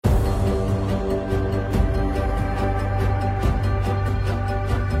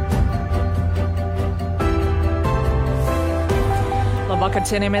Labvakar,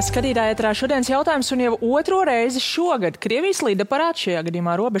 cienījamies skatītāji, ēterā šodienas jautājums un jau otro reizi šogad Krievijas lidaparāts, šajā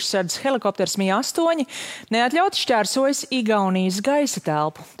gadījumā robežsardzes helikopters Mi-8, neatļauti šķērsojas Igaunijas gaisa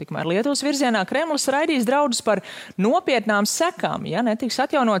telpu. Tikmēr Lietuvas virzienā Kremlis raidīs draudus par nopietnām sekām, ja netiks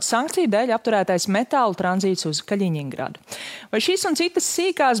atjaunot sankciju dēļ apturētais metālu tranzīts uz Kaļiņingradu. Vai šīs un citas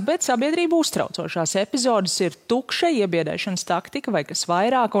sīkās, bet sabiedrību uztraucošās epizodes ir tukša iebiedēšanas taktika vai kas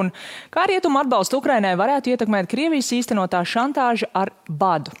vairāk, un kā rietumu atbalstu Ukrainai varētu ietekmēt Krievijas īstenotā šantāža ar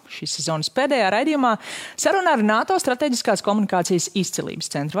badu? Šīs sezonas pēdējā raidījumā saruna ar NATO strateģiskās komunikācijas izcilības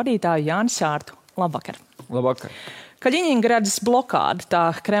centra vadītāju Jāni Sārtu. Labvakar! Labvakar! Kaļiņingradas blokāda, tā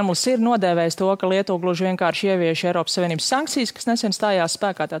Kremlis ir nodēvējis to, ka Lietuva gluži vienkārši ievieš Eiropas Savienības sankcijas, kas nesen stājās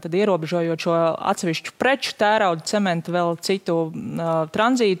spēkā, tātad ierobežojot šo atsevišķu preču, tērauda, cementu, vēl citu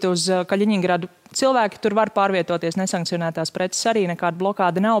tranzītu uz Kaļiņingradu. Cilvēki tur var pārvietoties, nesankcionētās preces arī, nekāda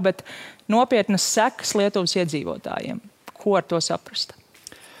blokāda nav, bet nopietnas sekas Lietuvas iedzīvotājiem. Ko ar to saprast?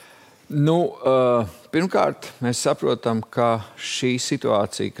 Pirmkārt, mēs saprotam, ka šī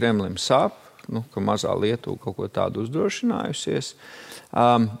situācija Kremlim sāp, ka mazā Lietuva kaut ko tādu uzdrošinājusies.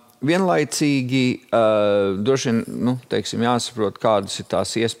 Vienlaicīgi droši vien, jāsaprot, kādas ir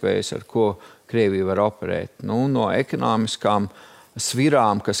tās iespējas, ar ko Krievija var operēt. No ekonomiskām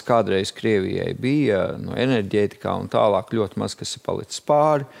svirām, kas kādreiz Krievijai bija, no enerģētikā un tālāk ļoti maz, kas ir palicis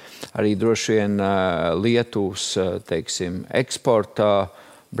pāri. Arī droši vien Lietuvas, eksporta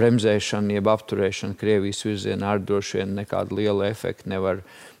bremzēšana, jeb apturēšana Krievijas virzienā ar droši vien nekādu lielu efektu nevar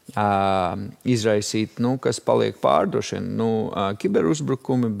izraisīt, kas paliek pāri, droši vien,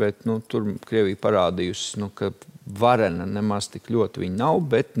 kiberuzbrukumi, bet tur Krievija parādījusi, ka varena nemaz tik ļoti viņa nav,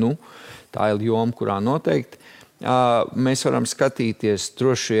 bet tā ir joma, kurā noteikti. Mēs varam skatīties,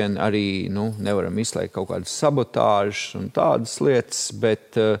 droši vien arī nevaram izslēgt kaut kādas sabotāžas un tādas lietas,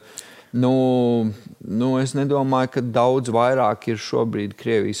 bet es nedomāju, ka daudz vairāk ir šobrīd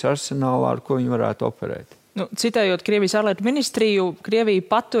Krievijas arsenālā, ar ko viņi varētu operēt. Citējot Krievijas ārlietu ministriju, Krievija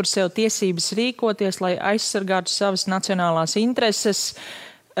patur sev tiesības rīkoties, lai aizsargātu savas nacionālās intereses.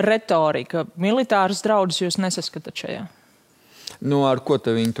 Retorika, militārus draudus jūs nesaskatāt šajā? Ar ko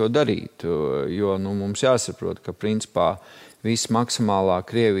tad viņi to darītu? Jo mums jāsaprot, ka principā viss maksimālā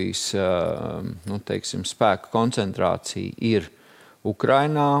Krievijas spēku koncentrācija ir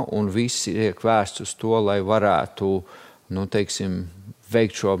Ukrainā, un viss tiek vērsts uz to, lai varētu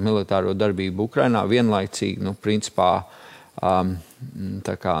veikt šo militāro darbību Ukrainā, vienlaicīgi principā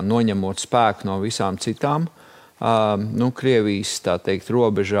noņemot spēku no visām citām Krievijas,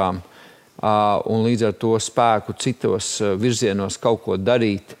 robežām, un līdz ar to spēku citos virzienos kaut ko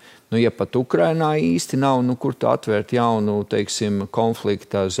darīt. Ja pat Ukrainā īsti nav, kur tā atvērt jaunu,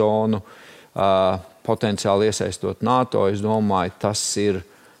 konflikta zonu, potenciāli iesaistot NATO, es domāju, tas ir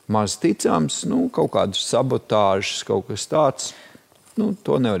maz ticams, kaut kādas sabotāžas, kaut kas tāds,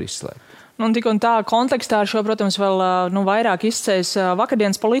 to nevar izslēgt. Tik un tā kontekstā ar šo, protams, vēl vairāk izceļas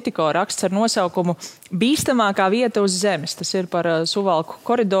vakardienas Politico raksts ar nosaukumu Bīstamākā vieta uz zemes. Tas ir par Suvalku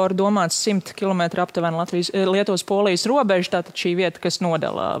koridoru, domāts 100 km aptuveni Lietuvas-Polijas robežu, tātad šī vieta, kas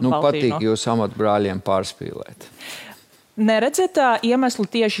nodala Baltiju. Patīk jūs amatbrāļiem pārspīlēt. Neredzat iemeslu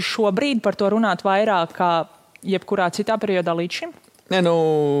tieši šobrīd par to runāt vairāk kā jebkurā citā periodā līdz šim?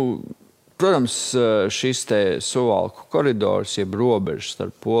 Protams, šis te Suvalku koridors, jeb robežas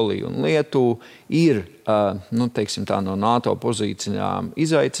starp Poliju un Lietuvu, ir no NATO pozīcijām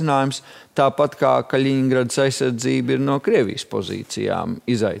izaicinājums, tāpat kā Kaļiņingradas aizsardzība ir no Krievijas pozīcijām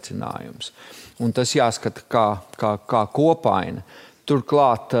izaicinājums. Un tas jāskata kā kopaina.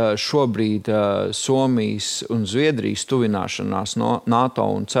 Turklāt šobrīd Somijas un Zviedrijas tuvināšanās no NATO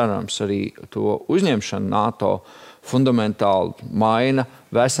un cerams arī to uzņemšanu NATO fundamentāli maina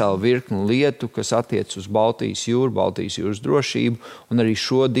veselu virkni lietu, kas attiec uz Baltijas jūras drošību, un arī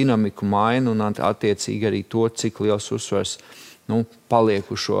šo dinamiku maina, un attiecīgi arī to, cik liels uzsvars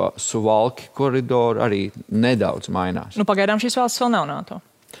paliek uz šo Suvalki koridoru, arī nedaudz mainās. Pagaidām šīs valsts vēl nav NATO.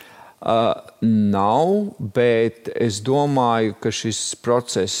 Nav, bet es domāju, ka šis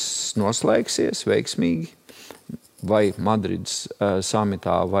process noslēgsies veiksmīgi, vai Madrides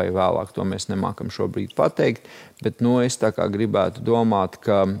samitā, vai vēlāk, to mēs nemākam šobrīd pateikt, bet es tā kā gribētu domāt,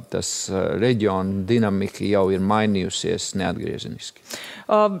 ka tas reģiona dinamika jau ir mainījusies neatgriezeniski.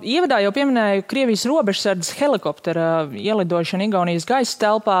 Ievadā jau pieminēju Krievijas robežsardzes helikoptera ielidošanu Igaunijas gaisa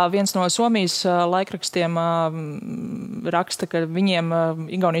telpā. Viens no Somijas laikrakstiem raksta, ka viņiem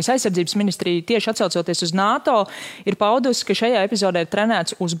Igaunijas aizsardzības ministrija tieši atsaucoties uz NATO ir paudusi, ka šajā epizodē ir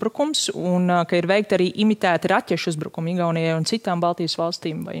trenēts uzbrukums un ka ir veikti arī imitēti raķešu uzbrukumi Igaunijai un citām Baltijas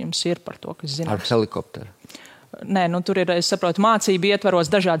valstīm. Vai jums ir par to, kas zināms? Ar helikopteru? nē, tur ir, es saprotu, mācību ietvaros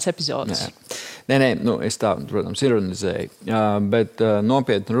dažādas epizodes. Nē, es tā, protams, ironizēju. Bet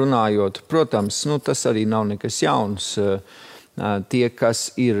nopietni runājot, protams, tas arī nav nekas jauns. Tie,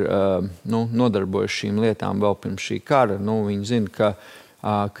 kas ir nodarbojuši šīm lietām vēl pirms šī kara, viņi zina, ka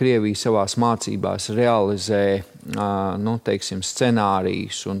Krievija savās mācībās realizē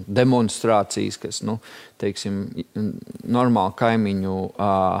scenārijus un demonstrācijas, kas normāli kaimiņu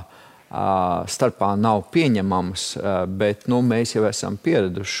starpā nav pieņemamas, bet mēs jau esam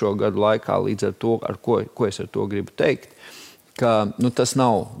pieraduši šo gadu laikā līdz ar to, ko es ar to gribu teikt, ka tas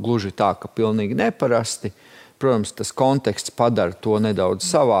nav gluži tā, ka pilnīgi neparasti. Protams, tas konteksts padara to nedaudz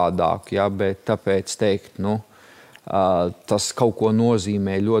savādāk, bet tāpēc teikt, tas kaut ko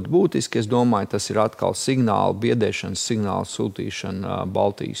nozīmē ļoti būtiski. Es domāju, tas ir atkal biedēšanas signālu sūtīšana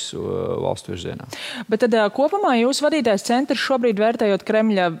Baltijas valstu virzienā. Bet tad kopumā jūs vadītais centrs šobrīd vērtējot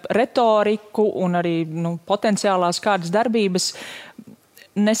Kremļa retoriku un arī potenciālās kādas darbības,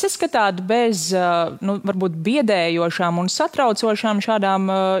 nesaskatāt bez varbūt biedējošām un satraucošām šādām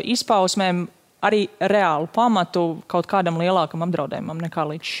izpausmēm arī reālu pamatu kaut kādam lielākam apdraudējumam nekā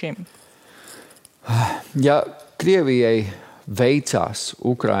līdz šim? Ja Krievijai veicās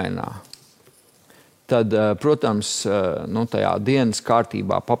Ukrainā, tad, protams, tajā dienas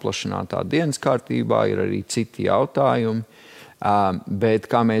kārtībā, paplašinātā dienas kārtībā ir arī citi jautājumi, bet,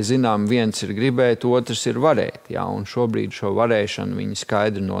 kā mēs zinām, viens ir gribēt, otrs ir varēt. Un šobrīd šo varēšanu viņi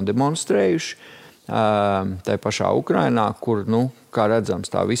skaidri nodemonstrējuši tai pašā Ukrainā, kur, kā redzams,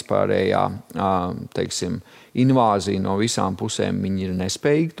 tā vispārējā, invāzija no visām pusēm, viņi ir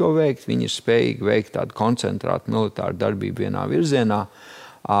nespējīgi to veikt, viņi ir spējīgi veikt tādu koncentrētu militāru darbību vienā virzienā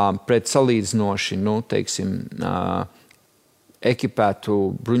pret salīdzinoši, ekipētu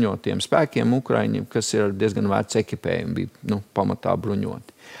bruņotiem spēkiem Ukraiņiem, kas ir diezgan vērts ekipējumi, bija pamatā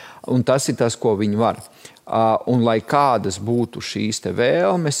bruņoti. Un tas ir tas, ko viņi var. Un lai kādas būtu šīs te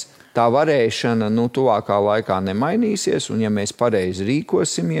vēlmes, tā varēšana tuvākā laikā nemainīsies, un ja mēs pareizi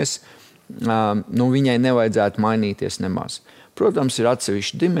rīkosimies, viņai nevajadzētu mainīties nemaz. Protams, ir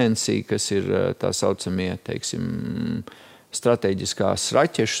atsevišķa dimensija, kas ir tā saucamie, strateģiskās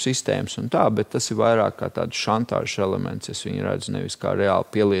raķešu sistēmas un tā, bet tas ir vairāk kā tāds šantāžas elements. Es viņu redzu nevis kā reāli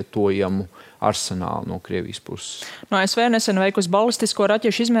pielietojamu arsenālu no Krievijas puses. No ASV nesen veikusi balistisko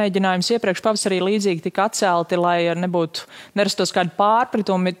raķešu izmēģinājumus iepriekš pavasarī līdzīgi tika atcelti, lai nerastos kādi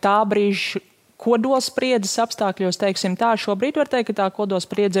pārpratumi tā brīža kodolspriedzes apstākļos, teiksim tā. Šobrīd var teikt, ka tā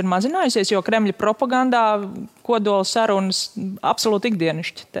kodolspriedze ir mazinājusies, jo Kremļa propagandā kodola sarunas absolūti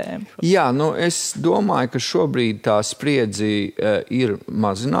ikdienišķa tēma. Jā, es domāju, ka šobrīd tā spriedzi ir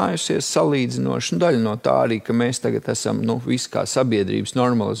mazinājusies salīdzinoši. Daļa no tā arī, ka mēs tagad esam visi kā sabiedrības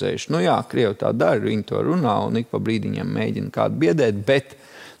normalizējuši. Krievi tā dara, viņi to runā un ik pa brīdiņam mēģina kādu biedēt, bet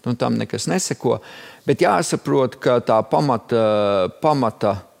tam nekas neseko. Bet jāsaprot, ka tā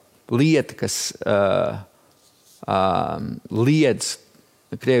pamata lieta, kas liedz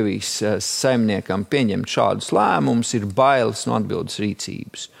Krievijas saimniekam pieņemt šādus lēmumus, ir bailes no atbildes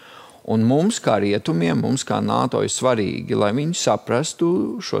rīcības. Un mums, kā rietumiem, mums kā NATO, ir svarīgi, lai viņi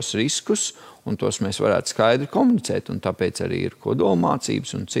saprastu šos riskus, un tos mēs varētu skaidri komunicēt. Un tāpēc arī ir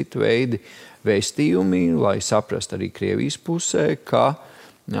kodolmācības un citu veidi vēstījumi, lai saprastu arī Krievijas pusē, ka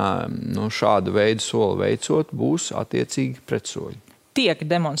šāda veida soli veicot būs attiecīgi pretsoļi. Tiek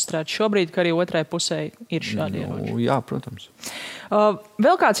demonstrēts šobrīd, ka arī otrai pusē ir šādi ieroči. Jā, protams.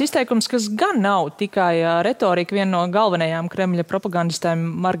 Vēl kāds izteikums, kas gan nav tikai retorika, viena no galvenajām Kremļa propagandistēm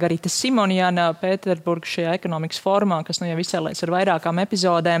Margarita Simonjana Pēterburgas šajā ekonomikas formā, kas jau izcēlēs ar vairākām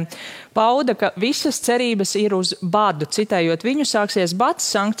epizodēm, pauda, ka visas cerības ir uz badu. Citējot viņu, sāksies bads,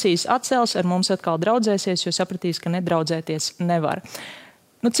 sankcijas atcels, ar mums atkal draudzēsies, jo sapratīs, ka nedraudzēties nevar.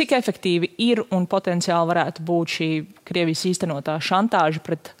 Cik efektīvi ir un potenciāli varētu būt šī Krievijas īstenotā šantāža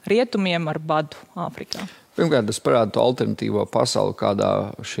pret rietumiem ar badu Āfrikā? Pirmkārt, tas parāda to alternatīvo pasauli,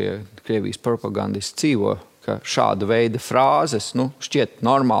 kādā šie Krievijas propagandisti dzīvo, ka šāda veida frāzes šķiet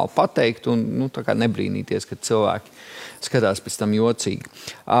normāli pateikt un tā kā nebrīnīties, ka cilvēki skatās pēc tam jocīgi.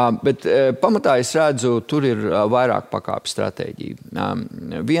 Bet pamatā es redzu, tur ir vairāk pakāpju stratēģija.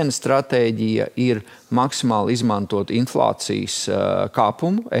 Viena stratēģija ir maksimāli izmantot inflācijas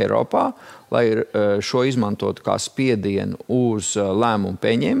kāpumu Eiropā, lai šo izmantotu kā spiedienu uz lēmumu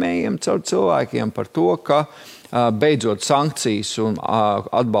pieņēmējiem caur cilvēkiem par to, ka beidzot sankcijas un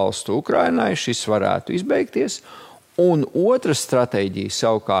atbalstu Ukrainai šis varētu izbeigties. Un otra stratēģija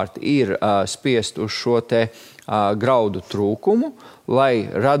savukārt ir spiest uz šo te graudu trūkumu, lai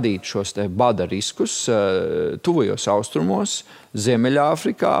radītu šos te bada riskus tuvajos austrumos,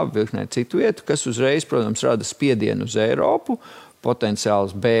 Ziemeļāfrikā, virknē citu vietu, kas uzreiz, protams, rada spiedienu uz Eiropu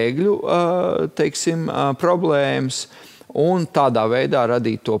potenciāls bēgļu, teiksim, problēmas, un tādā veidā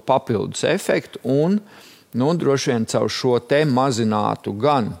radīt to papildus efektu un, droši vien caur šo te mazinātu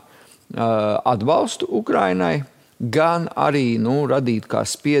gan atbalstu Ukrainai, gan arī radīt kā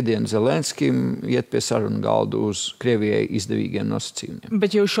spiedienu Zelenskim iet pie sarunu galda uz Krievijai izdevīgiem nosacījumiem.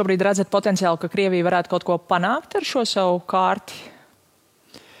 Bet jūs šobrīd redzat potenciālu, ka Krievija varētu kaut ko panākt ar šo savu kārti?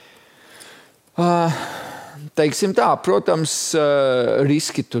 Teiksim tā, protams,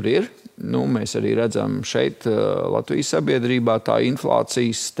 riski tur ir. Mēs arī redzam šeit Latvijas sabiedrībā tā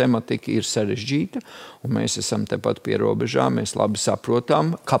inflācijas tematika ir sarežģīta, un mēs esam tepat pie robežām. Mēs labi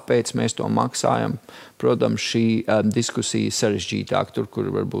saprotam, kāpēc mēs to maksājam. Protams, šī diskusija ir sarežģītāka tur, kur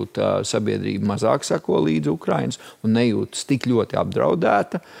varbūt sabiedrība mazāk sako līdz Ukrainas un nejūtas tik ļoti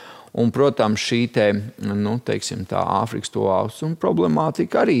apdraudēta. Un, protams, šī te, teiksim tā, Āfrikas to austrumu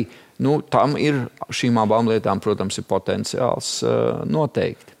problemātika arī, tam ir, šīm abām lietām, protams, ir potenciāls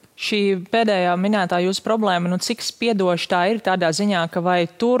noteikti. Šī pēdējā minētā jūsu problēma, cik spiedoši tā ir tādā ziņā, ka vai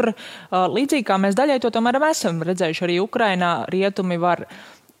tur, līdzīgi kā mēs daļai to tomēr esam redzējuši arī Ukrainā, rietumi var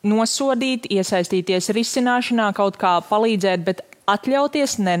nosodīt, iesaistīties risināšanā, kaut kā palīdzēt, bet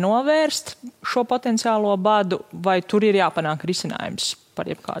atļauties nenovērst šo potenciālo badu, vai tur ir jāpanāk risinājums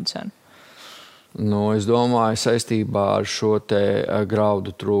par jebkādu cenu? Es domāju, saistībā ar šo te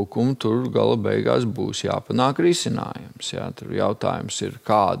graudu trūkumu tur gala beigās būs jāpanāk risinājums. Jā. Tur jautājums ir,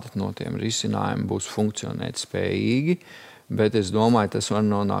 kādi no tiem risinājumiem būs funkcionēt spējīgi, bet es domāju, tas var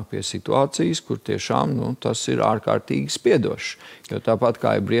nonākt pie situācijas, kur tiešām tas ir ārkārtīgi spiedošs. Jo tāpat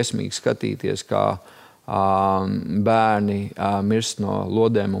kā ir briesmīgi skatīties, kā bērni mirst no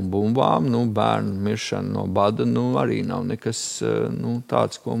lodēm un bumbām, bērnu miršana no bada arī nav nekas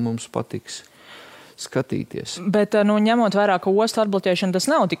tāds, ko mums patiks skatīties. Bet, ņemot vērā, ka ostu atbloķēšana tas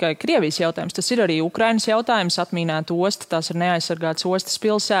nav tikai Krievijas jautājums, tas ir arī Ukrainas jautājums, atmīnēta osta, tās ir neaizsargātas ostas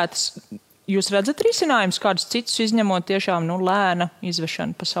pilsētas. Jūs redzat risinājumus kādus citus izņemot tiešām lēna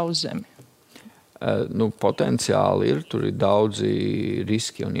izvešanu pa savu zemi? Potenciāli ir, tur ir daudzi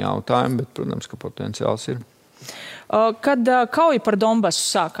riski un jautājumi, bet, protams, ka potenciāls ir. Kad kauja par Donbasu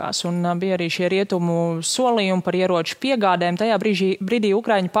sākās un bija arī šie rietumu solījumi par ieroču piegādēm, tajā brīdī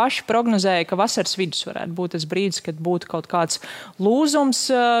Ukraiņi paši prognozēja, ka vasaras vidus varētu būt tas brīdis, kad būtu kaut kāds lūzums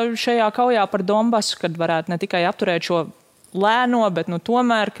šajā kaujā par Donbasu, kad varētu ne tikai apturēt šo lēno, bet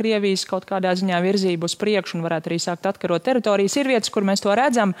tomēr Krievijas kaut kādā ziņā virzību uz priekšu un varētu arī sākt atkarot teritorijas. Ir vietas, kur mēs to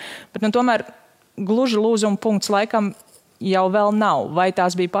redzam, bet tomēr gluži lūzuma punkts laikam jau vēl nav. Vai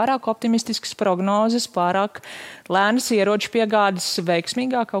tās bija pārāk optimistiskas prognozes, pārāk lēnas ieroču piegādes,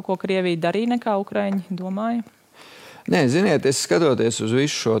 veiksmīgāk kaut ko Krievija darīja nekā Ukraiņi domāja? Nē, ziniet, es skatoties uz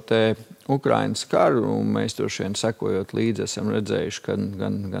visu šo te Ukrainas karu, un mēs droši vien sekojot līdzi esam redzējuši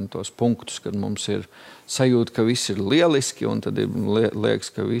gan tos punktus, kad mums ir sajūta, ka viss ir lieliski, un tad liekas,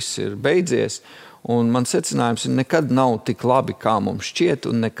 ka viss ir beidzies. Un mans secinājums ir, nekad nav tik labi, kā mums šķiet,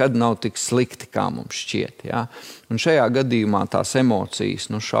 un nekad nav tik slikti, kā mums šķiet. Ja? Un šajā gadījumā tās emocijas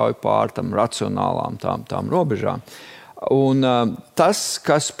šauj pār tam racionālām tām robežām. Un tas,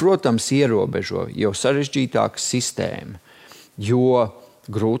 kas, protams, ierobežo jau sarežģītāku sistēmu, jo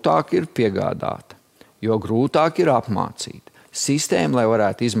grūtāk ir piegādāt, jo grūtāk ir apmācīt. Sistēma, lai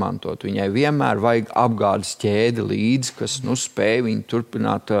varētu izmantot, viņai vienmēr vajag apgādes ķēdi līdzi, kas spēj viņu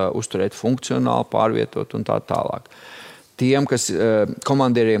turpināt uzturēt funkcionāli, pārvietot un tā tālāk. Tiem,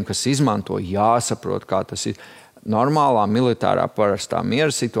 komandieriem, kas izmanto, jāsaprot, kā tas ir. Normālā militārā parastā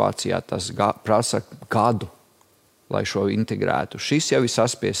miera situācijā tas prasa gadu, lai šo integrētu. Šis jau ir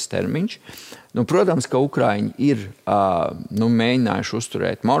saspiests termiņš. Protams, ka Ukraiņi ir mēģinājuši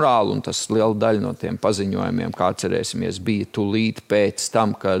uzturēt morālu, un tas liela daļa no tiem paziņojumiem, kā atcerēsimies, bija tūlīt pēc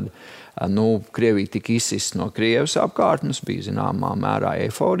tam, kad Krievija tika izsista no Krievijas apkārtnes, bija zināmā mērā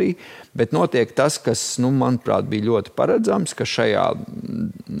eiforija, bet notiek tas, kas, manuprāt, bija ļoti paredzams, ka šajā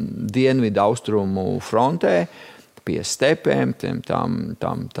dienvidu austrumu frontē pie stepēm,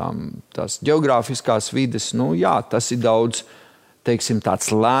 tās geogrāfiskās vides, tas ir daudz, teiksim,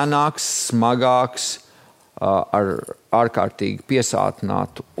 tāds lēnāks, smagāks, ar ārkārtīgi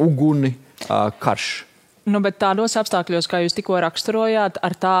piesātinātu uguni karš. Bet tādos apstākļos, kā jūs tikko raksturojāt,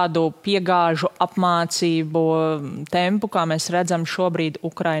 ar tādu piegāžu apmācību tempu, kā mēs redzam šobrīd,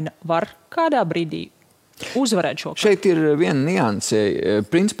 Ukraina var kādā brīdī uzvarēt šo karu? Šeit ir viena nianse.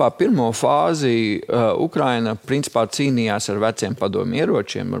 Principā pirmo fāzi Ukraina cīnījās ar veciem padomju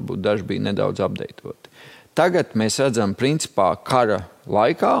ieročiem, varbūt daži bija nedaudz apdeitoti. Tagad mēs redzam principā kara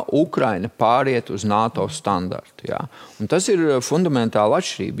laikā Ukraina pāriet uz NATO standartu. Jā. Un tas ir fundamentāli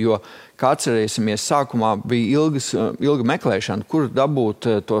atšķirība, jo, kā atcerēsimies, sākumā bija ilga meklēšana, kur dabūt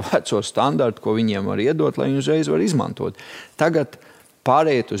to veco standartu, ko viņiem var iedot, lai viņi uzreiz var izmantot. Tagad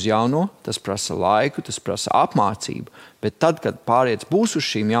pāriet uz jauno, tas prasa laiku, tas prasa apmācību, bet tad, kad pāriet būs uz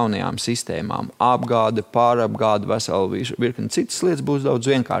šīm jaunajām sistēmām, apgāde, pārapgāde, vesela virkni citas lietas būs daudz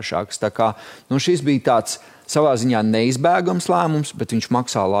vienkāršākas. Tā kā, šis bija tāds savā ziņā neizbēgams lēmums, bet viņš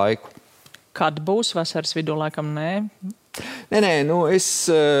maksā laiku. Kad būs vasaras vidū, laikam nē? Nē, es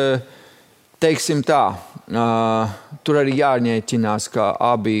teiksim tā, tur arī jārēķinās, ka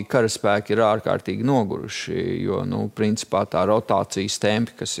abi karaspēki ir ārkārtīgi noguruši, jo, principā tā rotācijas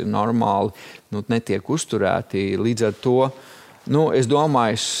tempi, kas ir normāli, netiek uzturēti. Līdz ar to, es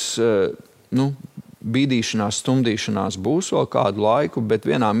domāju, bīdīšanās, stumdīšanās būs vēl kādu laiku, bet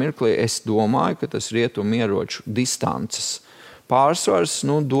vienā mirklī es domāju, ka tas rietumu ieroču distances pārsvars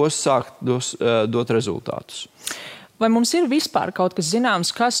dot rezultātus. Vai mums ir vispār kaut kas zināms,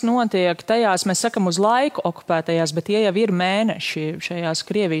 kas notiek tajās, mēs sakam, uz laiku okupētajās, bet tie jau ir mēneši šajās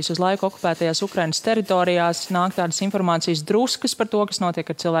Krievijas uz laiku okupētajās Ukrainas teritorijās, nāk tādas informācijas druskas par to, kas notiek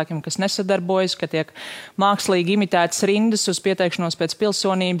ar cilvēkiem, kas nesadarbojas, ka tiek mākslīgi imitētas rindas uz pieteikšanos pēc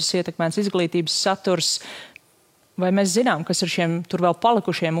pilsonības, ietekmēts izglītības saturs. Vai mēs zinām, kas ar šiem tur vēl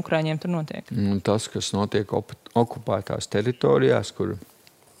palikušiem Ukraiņiem tur notiek? Tas, kas notiek okupētās teritorijās, kur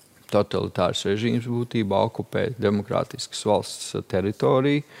totalitārs režīms būtībā okupē demokrātiskas valsts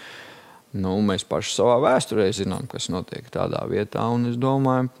teritoriju. Mēs paši savā vēsturē zinām, kas notiek tādā vietā, un es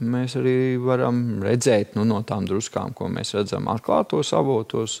domāju, mēs arī varam redzēt no tām druskām, ko mēs redzam atklātos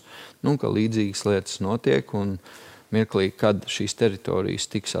avotos, ka līdzīgas lietas notiek, un mirklī, kad šīs teritorijas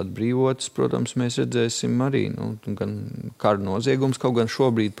tiks atbrīvotas, protams, mēs redzēsim arī gan kara noziegums, kaut gan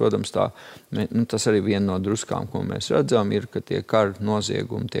šobrīd, protams, tas arī viena no druskām, ko mēs redzam, ir, ka tie kara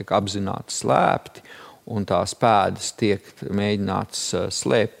noziegumi tiek apzināti slēpti, un tās pēdas tiek mēģināts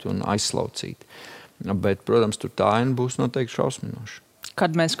slēpt un aizslaucīt. Bet, protams, tur tā aina būs noteikti šausminoša.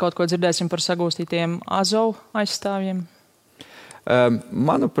 Kad mēs kaut ko dzirdēsim par sagūstītiem Azov aizstāvjiem?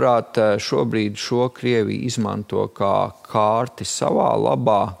 Manuprāt, šobrīd šo Krievija izmanto kā kārti savā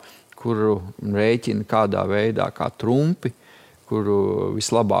labā, kuru rēķina kādā veidā kā trumpi, kuru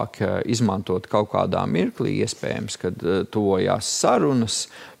vislabāk izmantot kaut kādā mirklī, iespējams, kad tuvojās sarunas,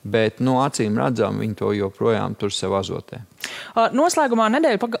 bet acīm redzam, viņi to joprojām tur sev azotē. Noslēgumā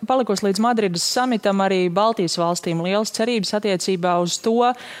nedēļa palikusi līdz Madrides samitam, arī Baltijas valstīm lielas cerības attiecībā uz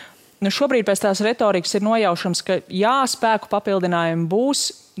to. Šobrīd pēc tās retorikas ir nojaušams, ka spēku papildinājumi būs,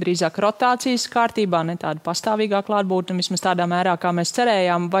 drīzāk rotācijas kārtībā, ne tāda pastāvīgā klātbūtne, vismaz tādā mērā, kā mēs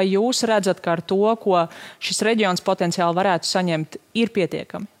cerējām. Vai jūs redzat, ka ar to, ko šis reģions potenciāli varētu saņemt, ir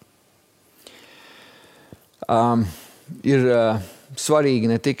pietiekami? Ir svarīgi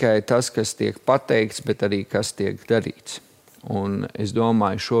ne tikai tas, kas tiek pateikts, bet arī kas tiek darīts. Un es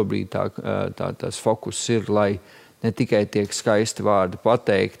domāju, šobrīd tas fokus ir, lai ne tikai tiek skaisti vārdi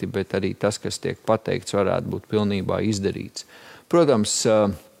pateikti, bet arī tas, kas tiek pateikts, varētu būt pilnībā izdarīts. Protams,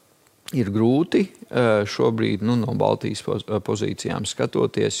 ir grūti šobrīd no Baltijas pozīcijām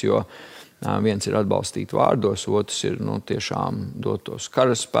skatoties, jo viens ir atbalstīt vārdos, otrs ir tiešām dot tos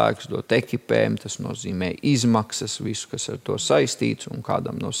karaspēkus, dot ekipējumu, tas nozīmē izmaksas, visu, kas ar to saistīts, un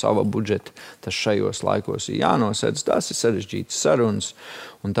kādam no sava budžeta tas šajos laikos ir jānosedz. Tas ir sarežģītas sarunas,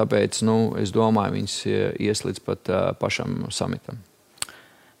 un tāpēc, es domāju, viņas ies līdz pat pašam samitam.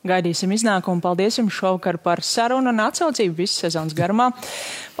 Gaidīsim iznākumu. Paldies jums šovakar par sarunu un atsaucību visas sezonas garumā.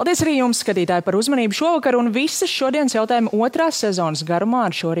 Paldies arī jums, skatītāji, par uzmanību šovakar, un visas šodienas jautājumi otrās sezonas garumā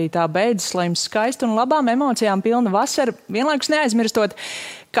ar šo arī tā beidzas, lai jums skaista un labām emocijām pilna vasara. Vienlaikus neaizmirstot,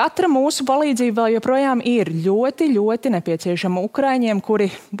 katra mūsu palīdzība vēl joprojām ir ļoti, ļoti nepieciešama Ukraiņiem, kuri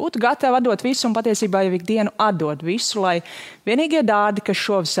būtu gatavi atdot visu un patiesībā jau ikdienu atdod visu, lai vienīgie dārdi, kas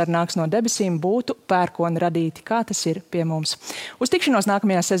šovasar nāks no debesīm, būtu pērkoni radīti, kā tas ir pie mums. Uz tikšanos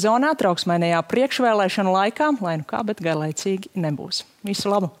nākamajā sezonā, trauksmainajā priekšvēlēšanu laikā, lai kā, bet garlaicīgi nebūs. Visu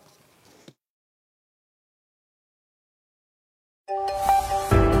labu!